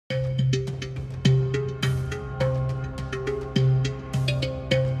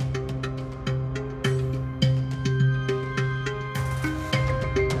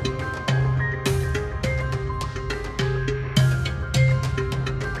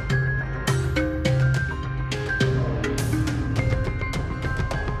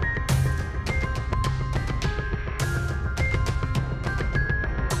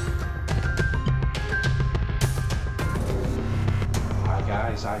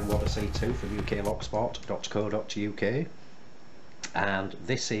I'm C2 from uklocksport.co.uk, and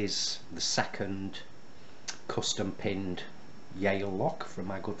this is the second custom pinned Yale lock from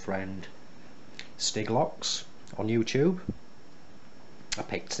my good friend STIG Locks on YouTube. I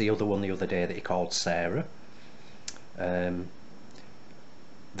picked the other one the other day that he called Sarah. The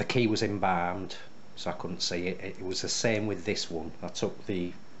key was embalmed, so I couldn't see it. It was the same with this one. I took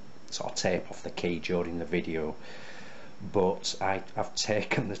the sort of tape off the key during the video, but I've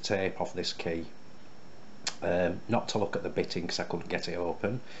taken the tape off this key, not to look at the bitting because I couldn't get it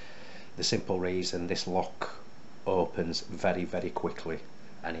open. The simple reason, this lock opens very quickly,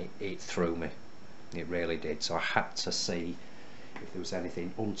 and it threw me. It really did. So I had to see if there was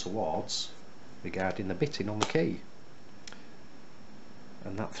anything untowards regarding the bitting on the key,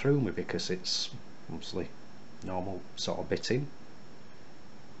 and that threw me because it's obviously normal sort of bitting.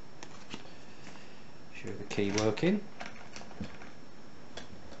 Show the key working.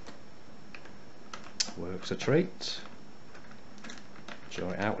 Works a treat. Show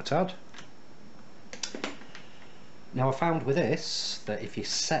it out a tad. Now I found with this that if you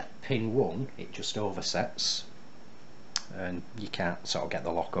set pin 1 it just oversets and you can't sort of get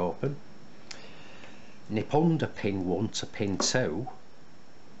the lock open. Nip under pin 1 to pin 2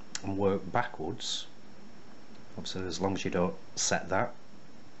 and work backwards. Obviously as long as you don't set that,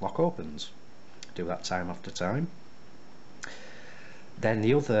 lock opens. Do that time after time. Then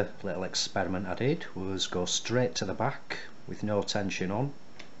the other little experiment I did was go straight to the back with no tension on,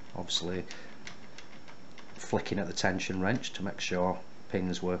 obviously flicking at the tension wrench to make sure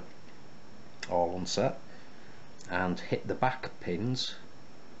pins were all unset, and hit the back pins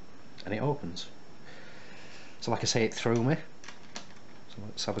and it opens. So like I say, it threw me, so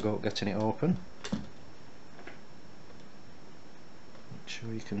let's have a go at getting it open. Make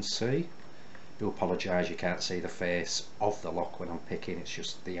sure you can see. I do apologise you can't see the face of the lock when I'm picking, it's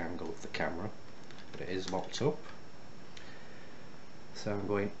just the angle of the camera, but it is locked up. So I'm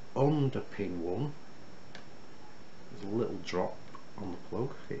going under pin 1, there's a little drop on the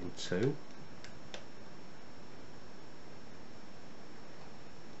plug, hitting 2,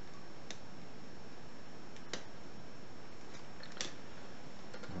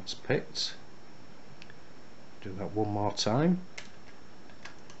 that's picked. Do that one more time.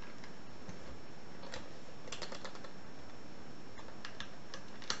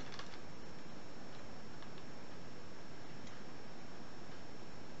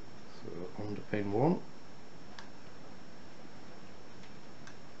 Under pin 1,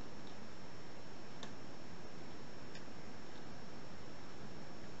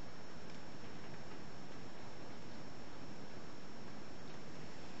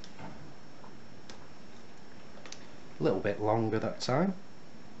 a little bit longer that time.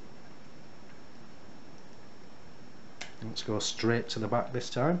 Let's go straight to the back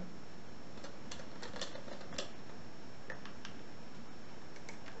this time.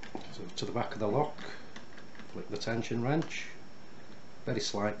 So to the back of the lock, flick the tension wrench, very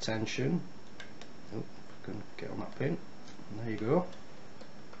slight tension. Oh, can get on that pin, and there you go.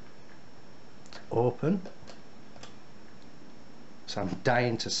 Open. So I'm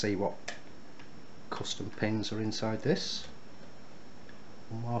dying to see what custom pins are inside this.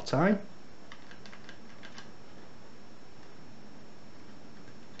 One more time.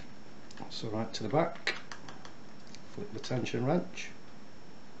 So right to the back, flick the tension wrench.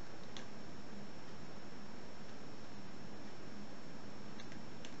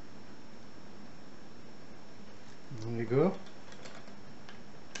 There you go.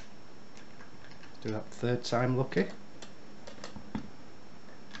 Do that third time lucky.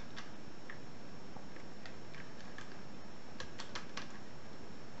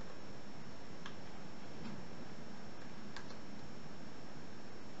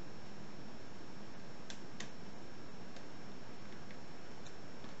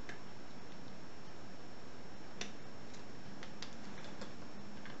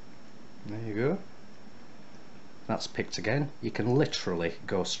 There you go. That's picked again. You can literally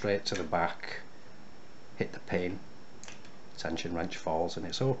go straight to the back, hit the pin, tension wrench falls and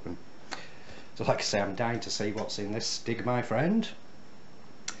it's open. So like I say, I'm dying to see what's in this STIG, my friend.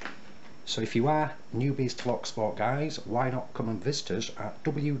 So if you are newbies to lock sport, guys, why not come and visit us at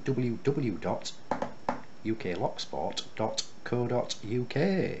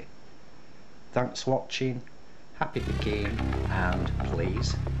www.uklocksport.co.uk. Thanks for watching, happy picking, and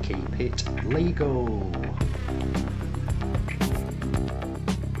please keep it legal.